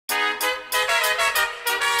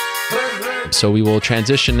So we will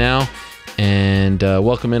transition now and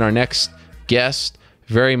welcome in our next guest.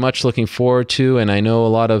 Very much looking forward to, and I know a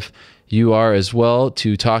lot of you are as well,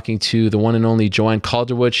 to talking to the one and only Joanne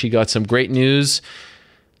Calderwood. She got some great news.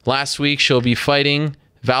 Last week, she'll be fighting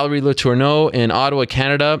Valerie Letourneau in Ottawa,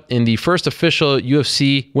 Canada, in the first official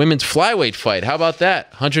UFC women's flyweight fight. How about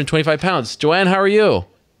that? 125 pounds. Joanne, how are you?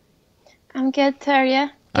 I'm good. How are you?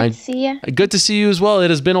 Good to see you. Good to see you as well. It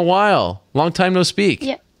has been a while. Long time no speak.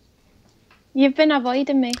 Yep. You've been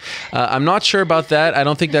avoiding me. I'm not sure about that. I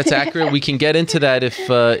don't think that's accurate. We can get into that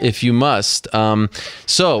if you must.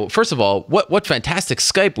 So first of all, what fantastic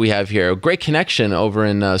Skype we have here. A great connection over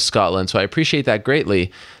in Scotland. So I appreciate that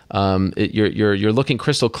greatly. You're looking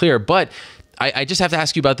crystal clear. But I just have to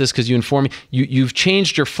ask you about this because you informed me. You've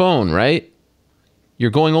changed your phone, right?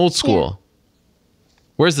 You're going old school. Yeah.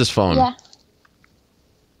 Where's this phone? Yeah.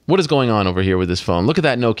 What is going on over here with this phone? Look at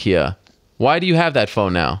that Nokia. Why do you have that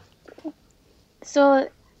phone now? So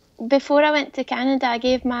before I went to Canada, I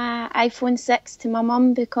gave my iPhone 6 to my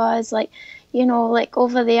mum because, like, you know, like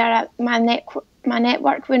over there, my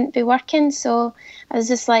network wouldn't be working. So I was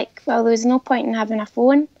just like, well, there was no point in having a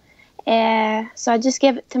phone. So I just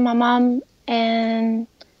gave it to my mum, and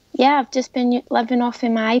yeah, I've just been living off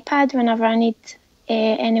of my iPad whenever I need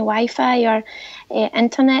any Wi-Fi or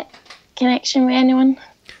internet connection with anyone.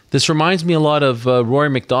 This reminds me a lot of Rory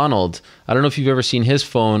McDonald. I don't know if you've ever seen his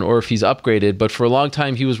phone or if he's upgraded, but for a long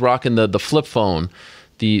time he was rocking the flip phone,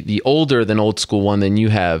 the older than old school one than you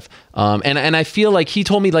have. And I feel like he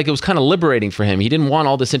told me like it was kind of liberating for him. He didn't want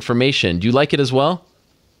all this information. Do you like it as well?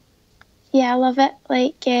 Yeah, I love it.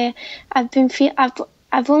 Like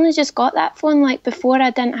I've only just got that phone. Like before, I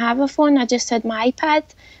didn't have a phone. I just had my iPad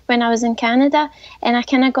when I was in Canada, and I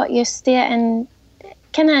kind of got used to it and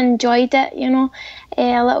kind of enjoyed it, you know,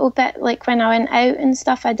 a little bit. Like when I went out and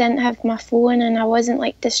stuff, I didn't have my phone and I wasn't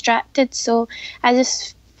like distracted, so I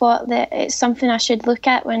just thought that it's something I should look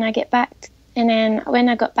at when I get back. And then when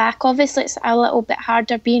I got back, obviously it's a little bit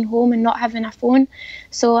harder being home and not having a phone,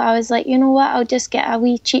 so I was like, you know what, I'll just get a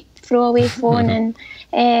wee cheap throwaway phone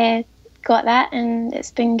and got that, and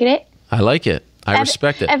it's been great. I like it. I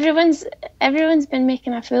respect it. Everyone's been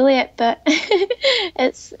making a fool of it, but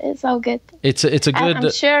it's all good. It's a good.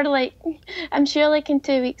 I'm sure like in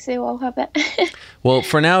 2 weeks they will have it. Well,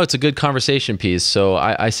 for now it's a good conversation piece, so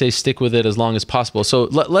I say stick with it as long as possible. So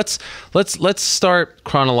let's start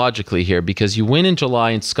chronologically here, because you win in July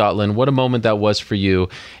in Scotland. What a moment that was for you.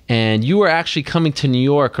 And you were actually coming to New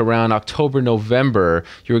York around October, November.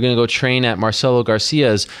 You were going to go train at Marcelo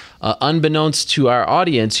Garcia's. Unbeknownst to our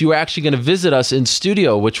audience, you were actually going to visit us in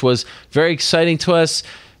studio, which was very exciting to us.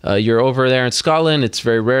 You're over there in Scotland. It's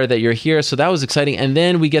very rare that you're here, so that was exciting. And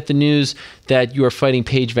then we get the news that you are fighting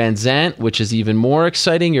Paige Van Zandt, which is even more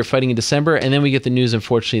exciting. You're fighting in December. And then we get the news,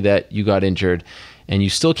 unfortunately, that you got injured. And you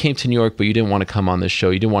still came to New York, but you didn't want to come on this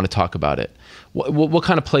show. You didn't want to talk about it. What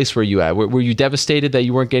kind of place were you at? Were you devastated that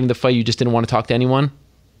you weren't getting the fight? You just didn't want to talk to anyone?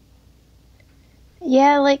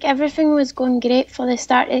 Yeah, like everything was going great for the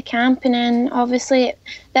start of the camp, and then obviously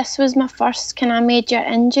this was my first kind of major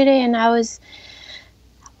injury, and I was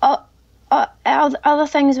other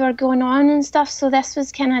things were going on and stuff, so this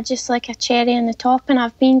was kind of just like a cherry on the top, and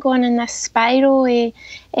I've been going in this spiral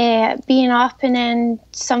of being up and then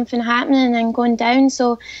something happening and then going down,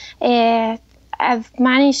 so I've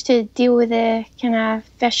managed to deal with the kind of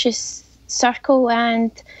vicious circle.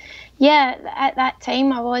 And yeah, at that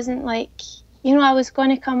time I wasn't like, you know, I was going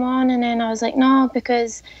to come on, and then I was like, no,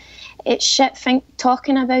 because it's shit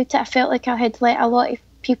talking about it. I felt like I had let a lot of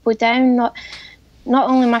people down, not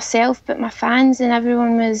only myself, but my fans, and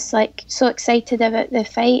everyone was like so excited about the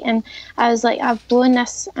fight. And I was like, I've blown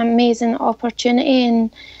this amazing opportunity.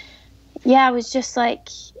 And yeah, I was just like,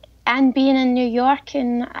 and being in New York,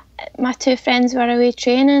 and my two friends were away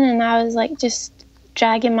training, and I was like just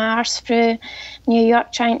dragging my arse through New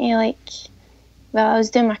York trying to like, well, I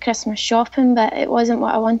was doing my Christmas shopping, but it wasn't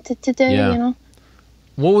what I wanted to do, you know.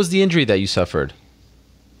 What was the injury that you suffered?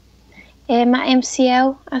 My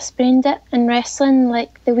MCL, I sprained it in wrestling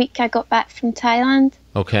like the week I got back from Thailand.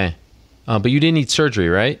 Okay. But you didn't need surgery,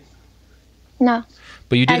 right? No.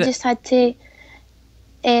 But you did. I just had to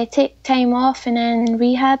take time off and then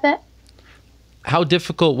rehab it. How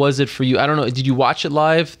difficult was it for you? I don't know. Did you watch it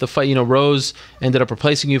live? The fight, you know, Rose ended up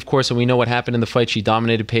replacing you, of course, and we know what happened in the fight. She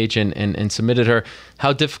dominated Paige and submitted her.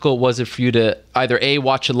 How difficult was it for you to either A,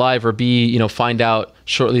 watch it live, or B, you know, find out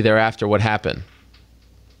shortly thereafter what happened?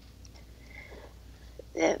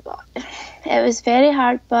 It was very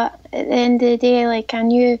hard, but at the end of the day, like I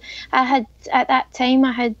knew I had at that time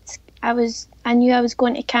I knew I was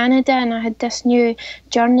going to Canada, and I had this new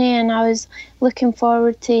journey, and I was looking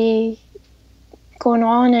forward to going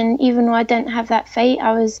on, and even though I didn't have that fight,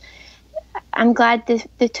 I'm glad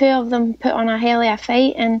the two of them put on a hell of a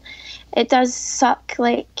fight. And it does suck,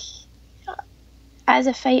 like, as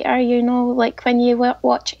a fighter, you know, like when you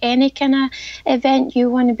watch any kind of event, you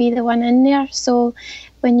want to be the one in there. So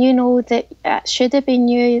when you know that it should have been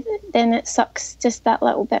you, then it sucks just that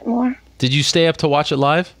little bit more. Did you stay up to watch it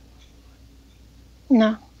live?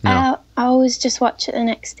 No. I always just watch it the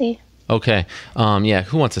next day. Okay. Yeah,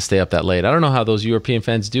 who wants to stay up that late? I don't know how those European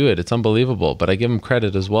fans do it. It's unbelievable, but I give them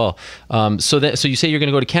credit as well. So you say you're going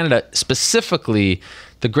to go to Canada, specifically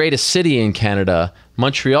the greatest city in Canada,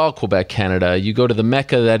 Montreal, Quebec, Canada. You go to the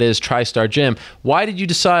Mecca that is TriStar Gym. Why did you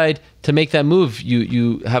decide to make that move?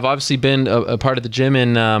 You have obviously been a part of the gym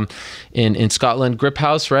in Scotland, Grip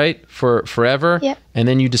House, right, for forever. Yep. And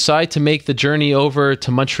then you decide to make the journey over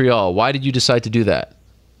to Montreal. Why did you decide to do that?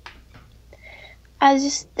 I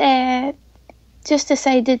just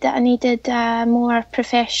decided that I needed a more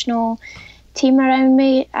professional team around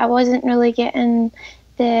me. I wasn't really getting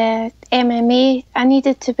the MMA. I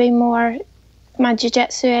needed to be more, my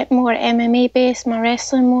jiu-jitsu more MMA based, my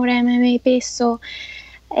wrestling more MMA based. So,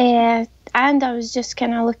 and I was just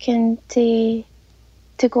kind of looking to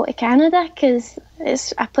go to Canada because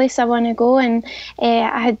it's a place I want to go. And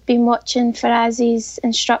I had been watching Faraz's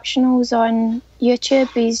instructionals on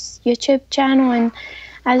YouTube, his YouTube channel, and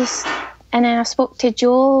then I spoke to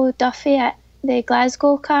Joe Duffy at the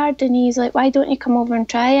Glasgow card, and he's like, why don't you come over and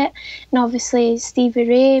try it? And obviously Stevie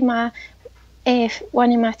Ray,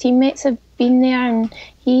 one of my teammates, had been there, and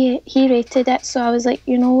he rated it. So I was like,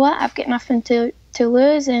 you know what, I've got nothing to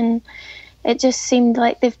lose, and it just seemed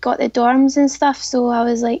like they've got the dorms and stuff. So I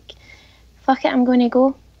was like, fuck it, I'm going to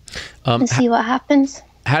go and see what happens.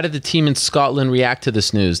 How did the team in Scotland react to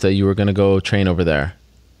this news that you were going to go train over there?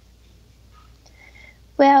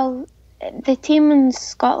 Well, the team in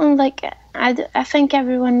Scotland, like, I think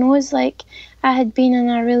everyone knows, like, I had been in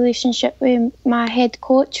a relationship with my head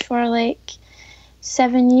coach for like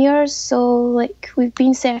 7 years. So like we've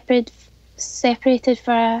been separated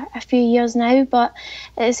for a few years now, but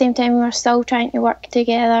at the same time we were still trying to work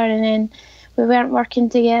together, and then we weren't working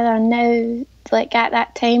together. And now, like, at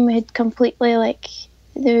that time we had completely, like,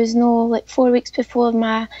 there was no, like, 4 weeks before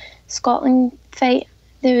my Scotland fight,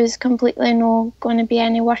 there was completely no going to be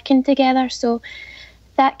any working together. So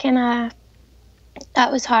that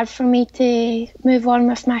was hard for me to move on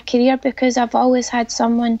with my career, because I've always had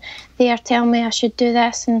someone there tell me I should do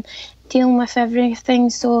this and dealing with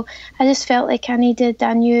everything. So I just felt like I needed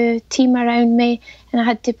a new team around me, and I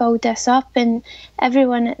had to build this up. And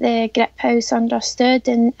everyone at the Grip House understood,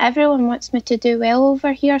 and everyone wants me to do well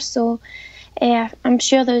over here. So I'm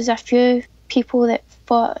sure there's a few people that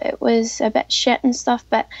thought it was a bit shit and stuff,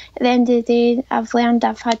 but at the end of the day, I've learned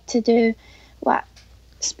I've had to do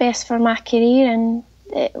what's best for my career, and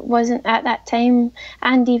it wasn't at that time,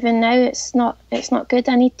 and even now it's not good.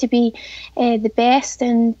 I need to be the best,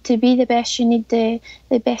 and to be the best you need the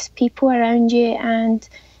best people around you, and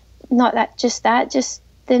not just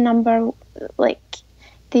the number, like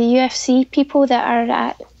the UFC people that are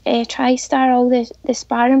at TriStar, all the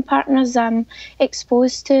sparring partners I'm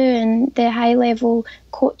exposed to, and the high level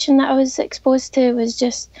coaching that I was exposed to was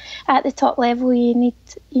just at the top level. You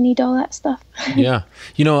need all that stuff. Yeah.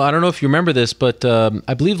 You know, I don't know if you remember this, but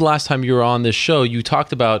I believe the last time you were on this show, you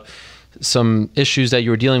talked about some issues that you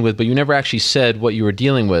were dealing with, but you never actually said what you were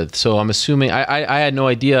dealing with. So I'm assuming I had no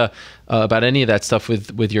idea about any of that stuff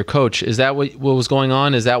with your coach. Is that what was going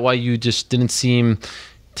on? Is that why you just didn't seem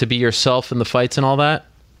to be yourself in the fights and all that?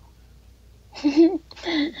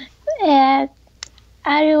 I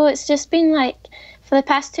know it's just been like, for the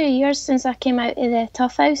past 2 years since I came out of the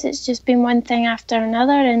Tough House, it's just been one thing after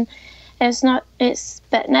another, and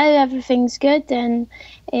but now everything's good, and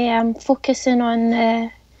I'm focusing on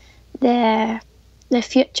the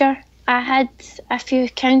future. I had a few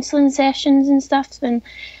counselling sessions and stuff, and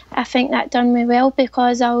I think that done me well,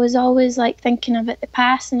 because I was always like thinking about the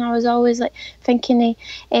past, and I was always like thinking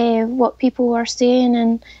of what people were saying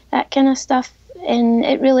and that kind of stuff, and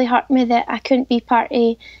it really hurt me that I couldn't be part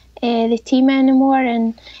of the team anymore.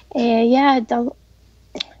 And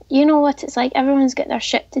you know what it's like, everyone's got their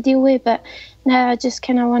shit to deal with, but now I just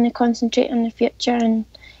kind of want to concentrate on the future, and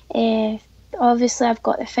obviously I've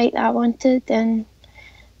got the fight that I wanted, and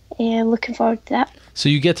looking forward to that. So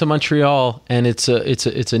you get to Montreal, and it's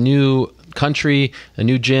a new country, a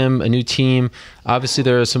new gym, a new team. Obviously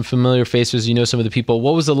there are some familiar faces, you know some of the people.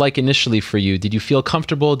 What was it like initially for you? Did you feel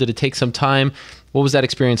comfortable? Did it take some time? What was that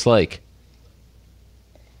experience like?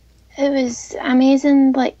 It was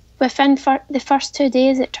amazing. Like, within the first 2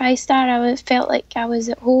 days at TriStar, felt like I was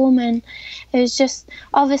at home, and it was just,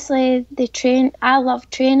 obviously I love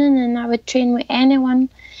training and I would train with anyone,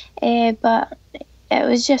 but it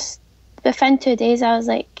was just within 2 days I was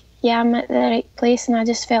like, yeah, I'm at the right place, and I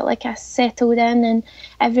just felt like I settled in, and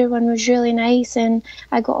everyone was really nice, and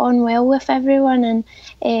I got on well with everyone. And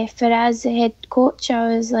Faraz, the head coach,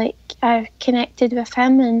 I connected with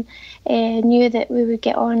him, and knew that we would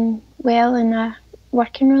get on well in a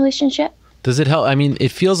working relationship. Does it help? I mean,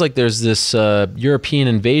 it feels like there's this European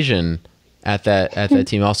invasion at that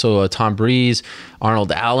team. Also, Tom Breeze,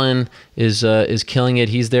 Arnold Allen is killing it.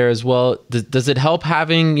 He's there as well. Does it help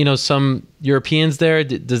having, you know, some Europeans there?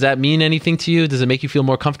 Does that mean anything to you? Does it make you feel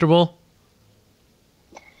more comfortable?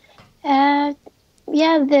 Yeah,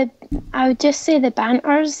 I would just say the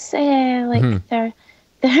banter's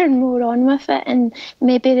they're more on with it, and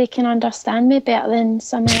maybe they can understand me better than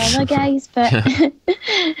some of the other guys. But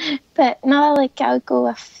but no, like I would go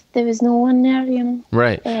if there was no one there, you know.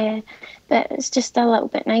 Right. But it's just a little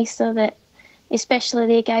bit nicer that, especially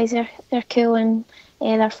the guys, they're cool and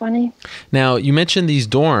they're funny. Now, you mentioned these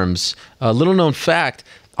dorms. A little known fact,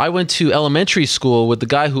 I went to elementary school with the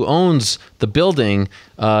guy who owns the building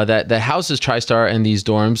that houses TriStar and these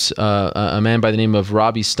dorms, a man by the name of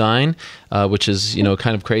Robbie Stein, which is, you know,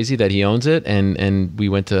 kind of crazy that he owns it. And we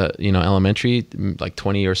went to, you know, elementary like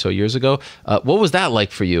 20 or so years ago. What was that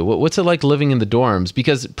like for you? What's it like living in the dorms?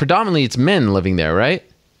 Because predominantly it's men living there, right?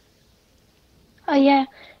 Oh yeah,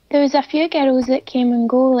 there was a few girls that came and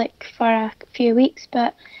go like for a few weeks,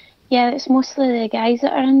 but yeah, it's mostly the guys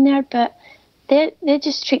that are in there. But they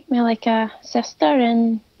just treat me like a sister,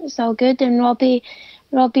 and it's all good. And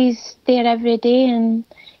Robbie's there every day, and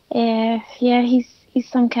yeah, he's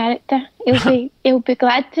some character. He'll be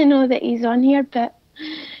glad to know that he's on here. But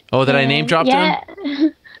that I name dropped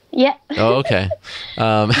him? Yeah. Oh, okay.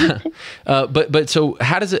 But so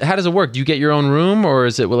how does it work? Do you get your own room, or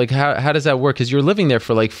is it like how does that work? Because you're living there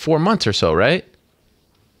for like 4 months or so, right?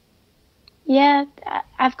 Yeah,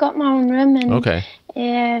 I've got my own room, and okay.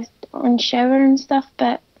 On shower and stuff,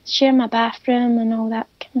 but share my bathroom and all that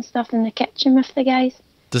kind of stuff in the kitchen with the guys.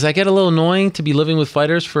 Does that get a little annoying to be living with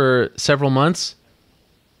fighters for several months?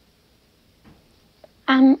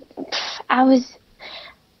 I was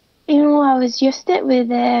used to it with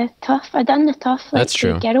tough. I done the tough like That's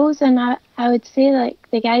true. The girls, and I would say like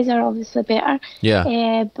the guys are obviously better.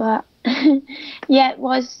 Yeah. But yeah, it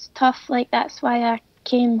was tough. Like that's why I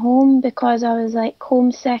came home, because I was like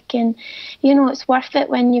homesick, and you know it's worth it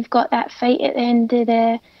when you've got that fight at the end of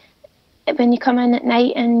when you come in at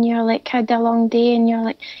night and you're like had a long day and you're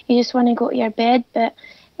like you just want to go to your bed, but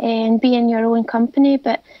and be in your own company.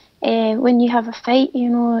 But when you have a fight, you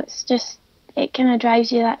know it's just, it kind of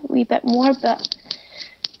drives you that wee bit more. But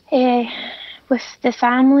with the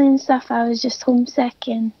family and stuff, I was just homesick,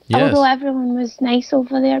 and yes. Although everyone was nice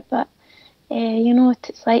over there, but you know what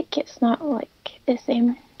it's like, it's not like the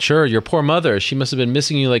same. Sure, your poor mother, she must have been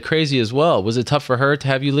missing you like crazy as well. Was it tough for her to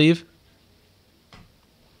have you leave?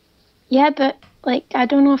 Yeah, but like I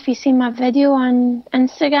don't know if you see my video on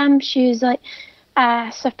Instagram. She was like, I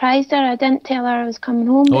surprised her. I didn't tell her I was coming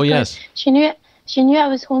home because yes. she knew I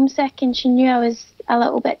was homesick, and she knew I was a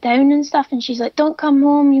little bit down and stuff, and she's like, don't come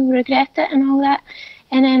home, you'll regret it and all that.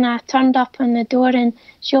 And then I turned up on the door, and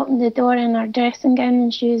she opened the door in her dressing gown,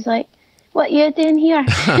 and she was like, what are you doing here?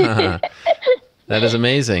 That is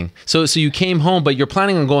amazing. So you came home, but you're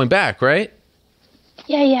planning on going back, right?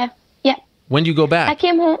 Yeah. When do you go back? I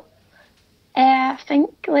came home, I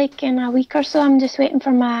think like in a week or so. I'm just waiting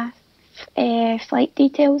for my flight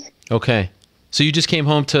details. Okay. So you just came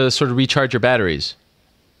home to sort of recharge your batteries?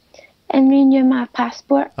 And renew my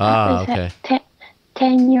passport. Okay.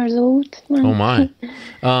 10 years old. Oh my.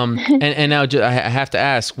 And now I have to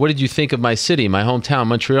ask, what did you think of my city, my hometown,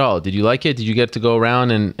 Montreal? Did you like it? Did you get to go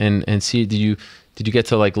around and see, did you get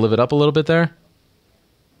to like live it up a little bit there?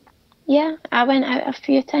 Yeah, I went out a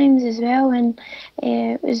few times as well, and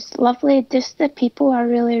it was lovely. Just the people are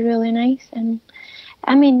really, really nice. And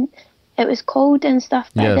I mean, it was cold and stuff,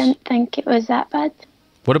 but yes. I didn't think it was that bad.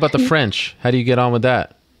 What about the French? How do you get on with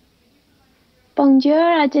that? Bonjour,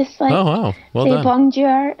 I just like oh, wow. Well say done.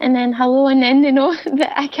 Bonjour and then hello, and then they know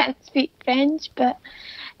that I can't speak French, but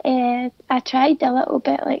I tried a little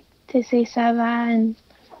bit like to say ça va and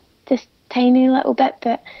just tiny little bit,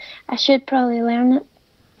 but I should probably learn it.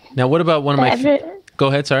 Now what about one of my... Go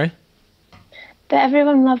ahead, sorry. But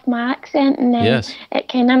everyone loved my accent, and then yes. It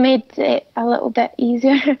kind of made it a little bit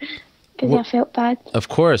easier because I felt bad. Of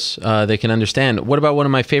course, they can understand. What about one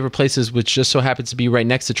of my favorite places, which just so happens to be right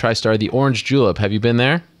next to TriStar, the Orange Julep? Have you been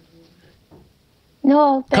there?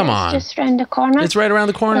 No, but Come it's on. just round the corner. It's right around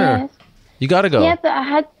the corner. You got to go. Yeah, but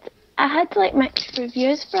I had like mixed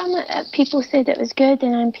reviews from it. People said it was good,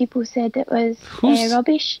 and then people said it was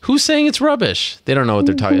rubbish. Who's saying it's rubbish? They don't know what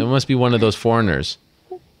they're talking. It must be one of those foreigners.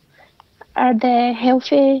 Are the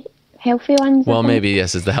healthy ones? Well, maybe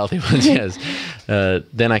yes, it's the healthy ones. Yes,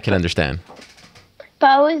 then I can understand. But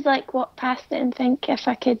I always like walk past it and think if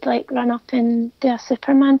I could like run up and do a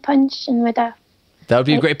Superman punch and with a. That would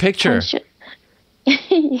be a great picture.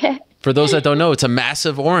 Yeah. For those that don't know, it's a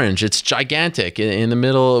massive orange. It's gigantic in the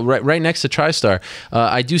middle, right next to TriStar.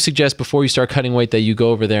 I do suggest before you start cutting weight that you go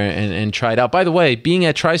over there and try it out. By the way, being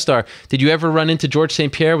at TriStar, did you ever run into George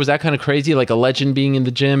St. Pierre? Was that kind of crazy? Like a legend being in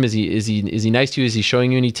the gym? Is he nice to you? Is he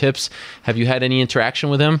showing you any tips? Have you had any interaction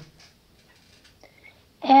with him?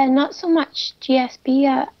 Not so much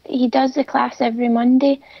GSP. He does the class every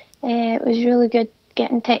Monday. It was really good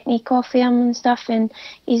getting technique off him and stuff, and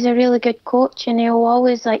he's a really good coach, and he'll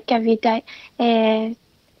always like give you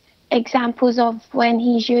examples of when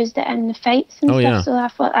he's used it in the fights and stuff. Yeah. So I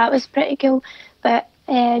thought that was pretty cool. But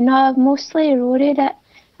no, mostly Rory. That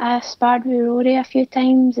I sparred with Rory a few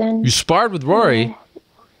times, and you sparred with Rory.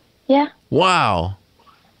 Yeah. Wow,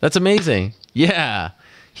 that's amazing. Yeah,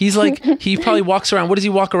 he's like he probably walks around. What does he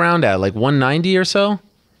walk around at? Like 190 or so?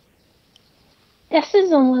 This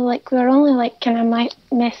is only like we're only like kind of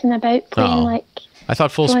messing about playing like. I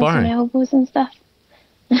thought full sparring. Elbows and stuff.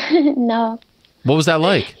 No. What was that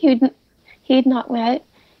like? He'd knock me out.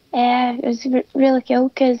 It was really cool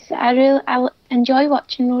because I enjoy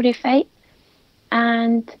watching Rory fight,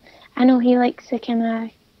 and I know he likes to kind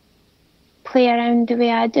of play around the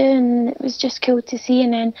way I do, and it was just cool to see,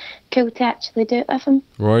 and then cool to actually do it with him.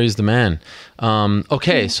 Rory's the man.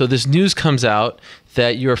 Okay, so this news comes out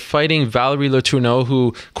that you're fighting Valerie Letourneau,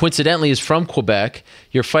 who coincidentally is from Quebec.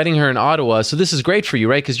 You're fighting her in Ottawa, so this is great for you,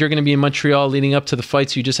 right? Because you're going to be in Montreal leading up to the fight,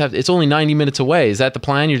 so you just have, it's only 90 minutes away. Is that the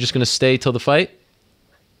plan? You're just going to stay till the fight?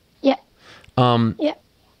 Yeah. Yeah.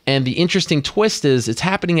 And the interesting twist is it's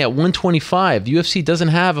happening at 125. The UFC doesn't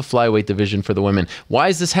have a flyweight division for the women. Why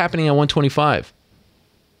is this happening at 125?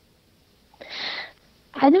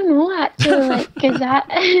 I don't know, actually,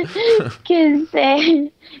 because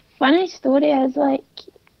funny story is like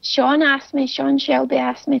Sean Shelby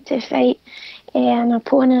asked me to fight an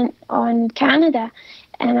opponent on Canada,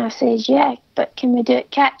 and I said yeah, but can we do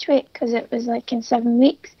it catchweight because it was like in 7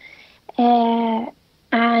 weeks,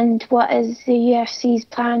 and what is the UFC's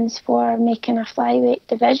plans for making a flyweight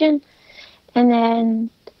division? And then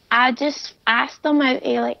I just asked them out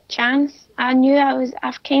of like chance. I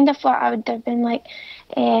kind of thought I would have been like,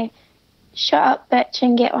 shut up, bitch,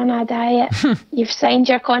 and get on a diet. You've signed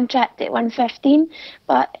your contract at 115.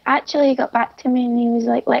 But actually he got back to me and he was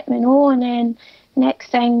like, let me know. And then next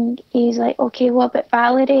thing he's like, okay, what about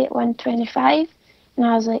Valerie at 125? And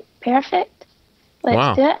I was like, perfect.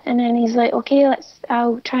 Let's do it. And then he's like, okay,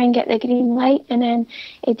 I'll try and get the green light. And then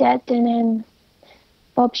he did. And then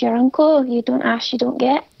Bob's your uncle. You don't ask, you don't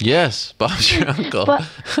get. Yes, Bob's your uncle. But,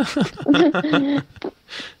 amazing.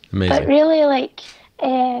 But really, like,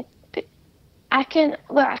 I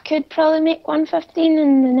could probably make 115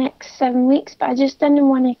 in the next 7 weeks, but I just didn't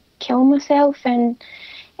want to kill myself. And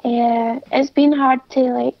it's been hard to,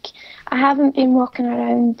 like, I haven't been walking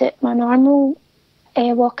around at my normal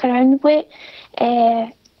walk around weight.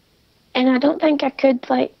 And I don't think I could,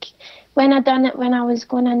 like, when I done it when I was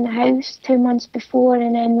going in the house 2 months before,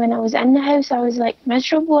 and then when I was in the house, I was, like,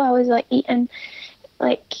 miserable. I was, like, eating,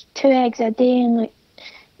 like, 2 eggs a day and, like,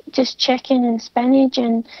 just chicken and spinach,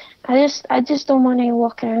 and I just don't want to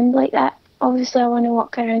walk around like that. Obviously, I want to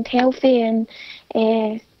walk around healthy and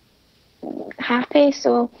happy,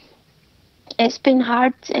 so it's been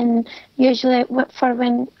hard. And usually for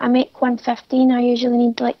when I make 115, I usually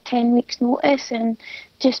need like 10 weeks notice and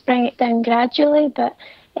just bring it down gradually, but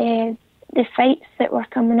the fights that were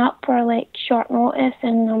coming up were like short notice,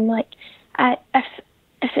 and I'm like, if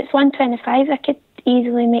it's 125, I could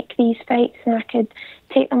easily make these fights and I could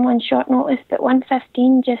take them on short notice, but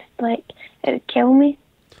 115, just like, it would kill me.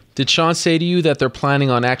 Did Sean say to you that they're planning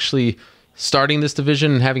on actually starting this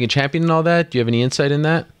division and having a champion and all that? Do you have any insight in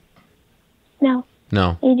that? No.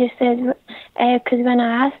 He just says, because when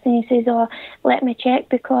I asked him, he says, oh, let me check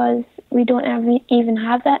because we don't even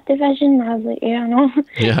have that division. And I was like, yeah, I know.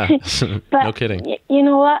 Yeah, but no kidding. You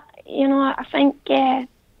know what? I think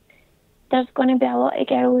there's going to be a lot of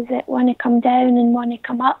girls that want to come down and want to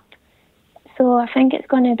come up. So I think it's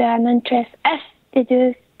going to be an interest if they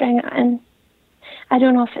do bring it in. I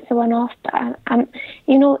don't know if it's a one-off, but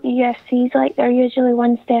UFC's like, they're usually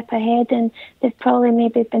one step ahead, and they've probably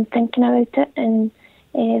maybe been thinking about it, and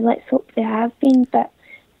let's hope they have been. But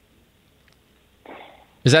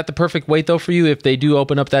Is that the perfect weight though for you? If they do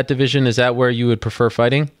open up that division, is that where you would prefer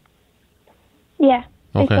fighting? Yeah,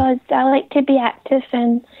 Okay. because I like to be active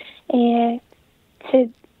and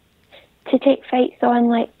to take fights on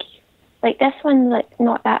like this one, like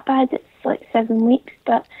not that bad. It's like 7 weeks,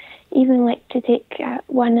 but even like to take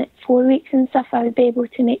one at 4 weeks and stuff, I would be able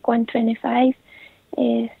to make 125.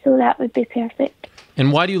 So that would be perfect.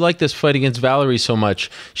 And why do you like this fight against Valerie so much?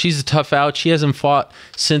 She's a tough out. She hasn't fought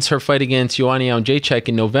since her fight against Joanne Calderwood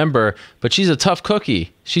in November, but she's a tough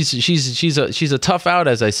cookie. She's a tough out,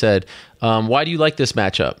 as I said. Why do you like this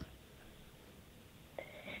matchup?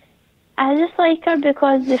 I just like her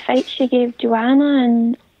because the fight she gave Joanna,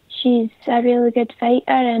 and she's a really good fighter,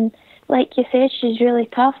 and like you said, she's really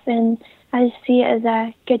tough, and I just see it as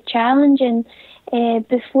a good challenge. And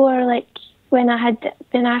before, like when I had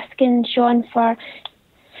been asking Sean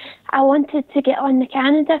I wanted to get on the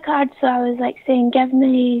Canada card, so I was like saying, give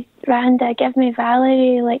me Randa, give me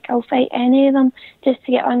Valerie, like I'll fight any of them just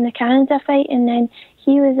to get on the Canada fight. And then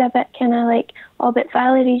he was a bit kind of like, oh, but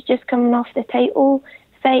Valerie's just coming off the title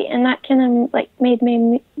fight, and that kind of like made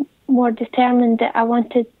me more determined that I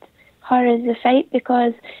wanted her as the fight,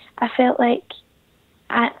 because I felt like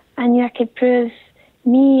I knew I could prove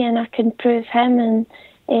me and I could prove him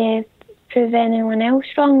and prove anyone else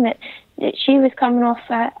wrong, that she was coming off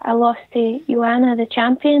a loss to Joanna, the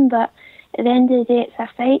champion, but at the end of the day, it's a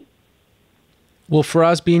fight. Will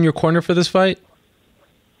Faraz be in your corner for this fight?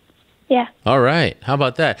 Yeah. All right. How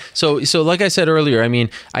about that? So like I said earlier, I mean,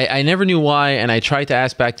 I never knew why, and I tried to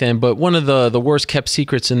ask back then, but one of the worst kept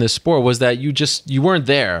secrets in this sport was that you weren't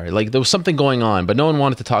there. Like there was something going on, but no one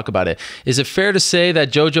wanted to talk about it. Is it fair to say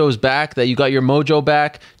that JoJo is back, that you got your mojo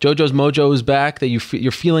back? JoJo's mojo is back, that you're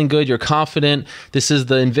feeling good, you're confident? This is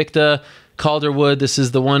the Invicta Calderwood. This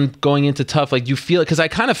is the one going into tough. Like, you feel it? Because I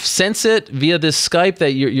kind of sense it via this Skype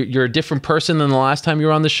that you're a different person than the last time you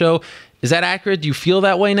were on the show. Is that accurate? Do you feel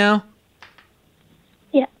that way now?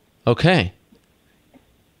 Yeah. Okay.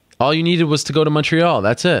 All you needed was to go to Montreal.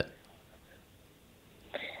 That's it.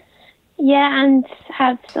 Yeah, and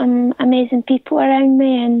have some amazing people around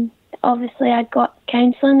me, and obviously I got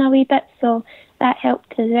counselling a wee bit, so that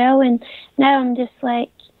helped as well. And now I'm just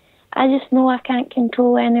like, I just know I can't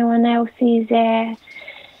control anyone else's.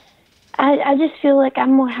 I just feel like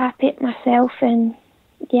I'm more happy at myself, and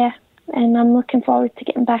yeah, and I'm looking forward to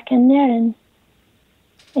getting back in there and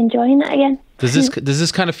enjoying it again. Does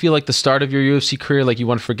this kind of feel like the start of your UFC career? Like you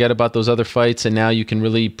want to forget about those other fights, and now you can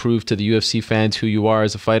really prove to the UFC fans who you are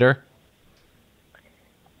as a fighter?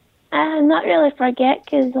 Not really forget,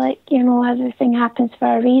 because everything happens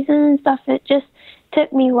for a reason and stuff. It just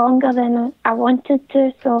took me longer than I wanted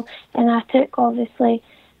to, so, and I took obviously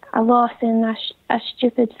a loss in a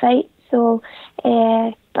stupid fight. So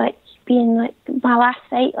like being like my last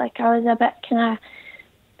fight, like I was a bit kind of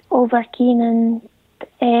over keen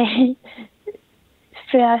and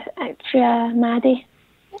Freya Maddie,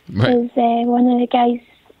 as one of the guys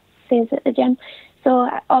says at the gym. So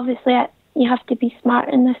obviously you have to be smart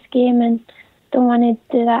in this game, and don't want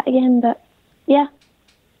to do that again. But yeah,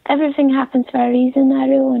 everything happens for a reason,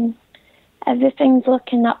 Ariel, and everything's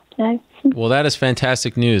looking up now. Well, that is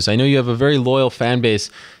fantastic news. I know you have a very loyal fan base.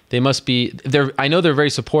 They must be, I know they're very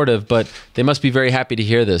supportive, but they must be very happy to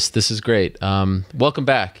hear this. This is great. Welcome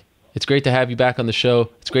back. It's great to have you back on the show.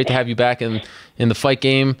 It's great to have you back in the fight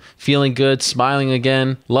game, feeling good, smiling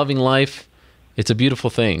again, loving life. It's a beautiful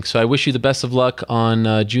thing. So I wish you the best of luck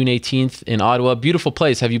on June 18th in Ottawa. Beautiful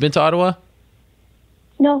place. Have you been to Ottawa?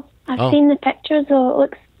 No, I've seen the pictures, so it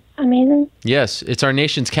looks amazing. Yes, it's our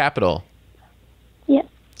nation's capital. Yeah.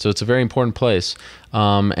 So it's a very important place.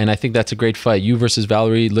 And I think that's a great fight. You versus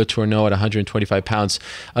Valerie Letourneau at 125 pounds.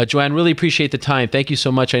 Joanne, really appreciate the time. Thank you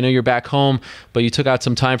so much. I know you're back home, but you took out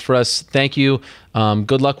some time for us. Thank you.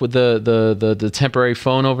 Good luck with the temporary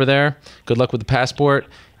phone over there. Good luck with the passport.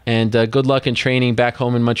 And good luck in training back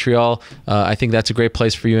home in Montreal. I think that's a great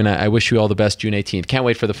place for you, and I wish you all the best June 18th. Can't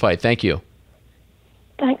wait for the fight. Thank you.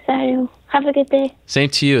 Thanks, Ariel. Have a good day. Same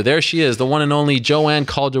to you. There she is, the one and only Joanne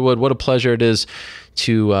Calderwood. What a pleasure it is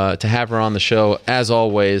to have her on the show. As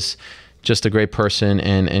always, just a great person,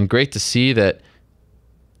 and great to see that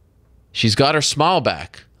she's got her smile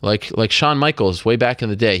back. Like Shawn Michaels way back in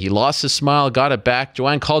the day. He lost his smile, got it back.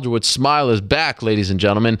 Joanne Calderwood's smile is back, ladies and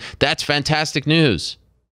gentlemen. That's fantastic news.